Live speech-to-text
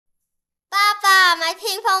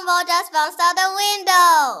pong ball just bounced out the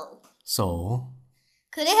window. So,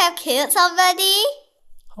 Could it have killed somebody?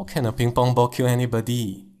 how can a ping pong ball kill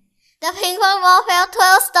anybody? The ping pong ball fell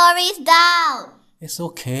 12 stories down. It's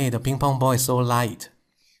okay, the ping pong ball is so light.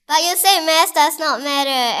 But you say mass does not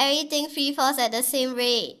matter. Everything free falls at the same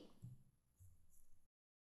rate.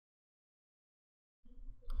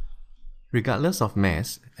 Regardless of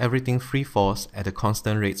mass, everything free falls at the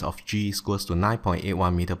constant rates of g equals to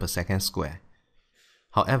 9.81 meter per second square.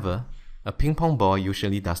 However, a ping pong ball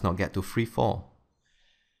usually does not get to free fall.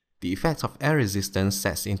 The effect of air resistance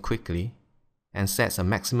sets in quickly and sets a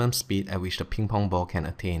maximum speed at which the ping pong ball can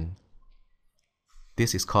attain.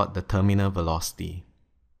 This is called the terminal velocity.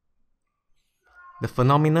 The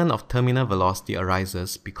phenomenon of terminal velocity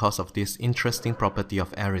arises because of this interesting property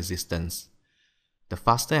of air resistance. The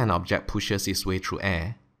faster an object pushes its way through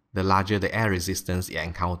air, the larger the air resistance it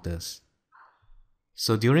encounters.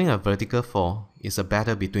 So during a vertical fall, it's a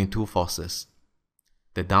battle between two forces: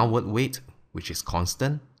 the downward weight, which is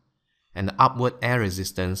constant, and the upward air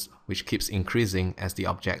resistance, which keeps increasing as the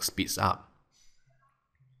object speeds up.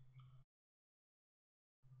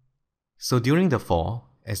 So during the fall,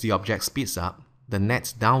 as the object speeds up, the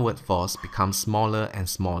net downward force becomes smaller and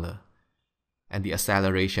smaller, and the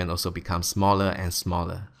acceleration also becomes smaller and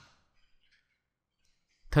smaller.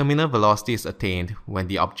 Terminal velocity is attained when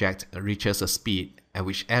the object reaches a speed at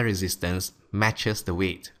which air resistance matches the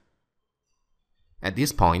weight. At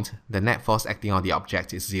this point, the net force acting on the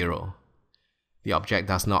object is zero. The object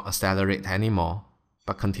does not accelerate anymore,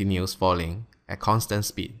 but continues falling at constant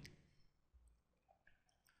speed.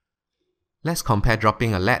 Let's compare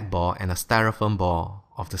dropping a lead ball and a styrofoam ball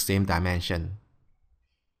of the same dimension.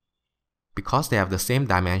 Because they have the same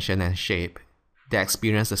dimension and shape, they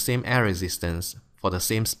experience the same air resistance for the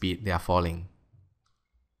same speed they are falling.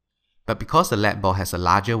 But because the lead ball has a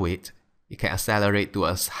larger weight, it can accelerate to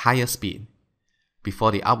a higher speed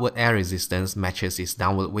before the upward air resistance matches its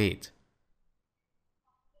downward weight.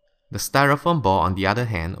 The styrofoam ball, on the other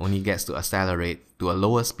hand, only gets to accelerate to a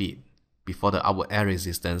lower speed before the upward air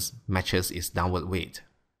resistance matches its downward weight.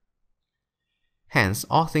 Hence,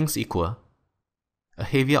 all things equal, a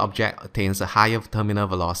heavier object attains a higher terminal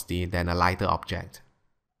velocity than a lighter object.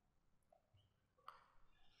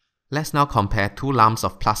 Let's now compare two lumps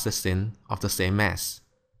of plasticine of the same mass.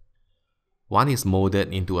 One is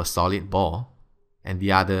molded into a solid ball, and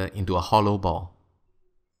the other into a hollow ball.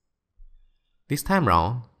 This time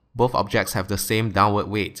round, both objects have the same downward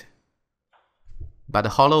weight. But the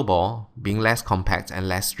hollow ball, being less compact and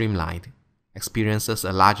less streamlined, experiences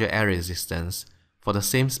a larger air resistance for the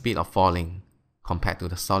same speed of falling compared to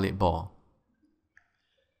the solid ball.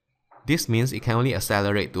 This means it can only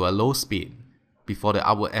accelerate to a low speed before the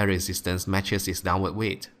upward air resistance matches its downward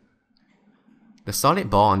weight. The solid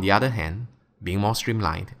ball, on the other hand, being more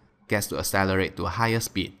streamlined, gets to accelerate to a higher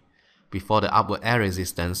speed before the upward air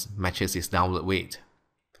resistance matches its downward weight.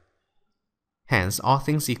 Hence, all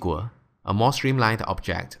things equal, a more streamlined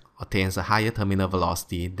object attains a higher terminal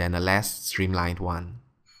velocity than a less streamlined one.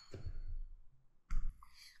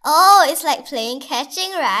 Oh, it's like playing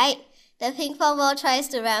catching, right? The ping pong ball tries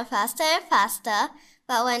to run faster and faster,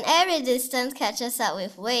 but when air resistance catches up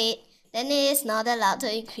with weight, then it is not allowed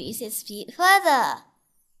to increase its speed further.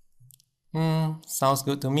 Sounds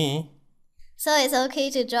good to me. So it's okay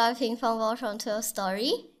to draw a ping pong ball from 12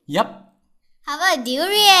 story? Yup. How about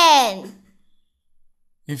durian?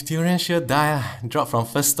 If durian sure die, drop from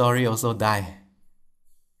first story also die.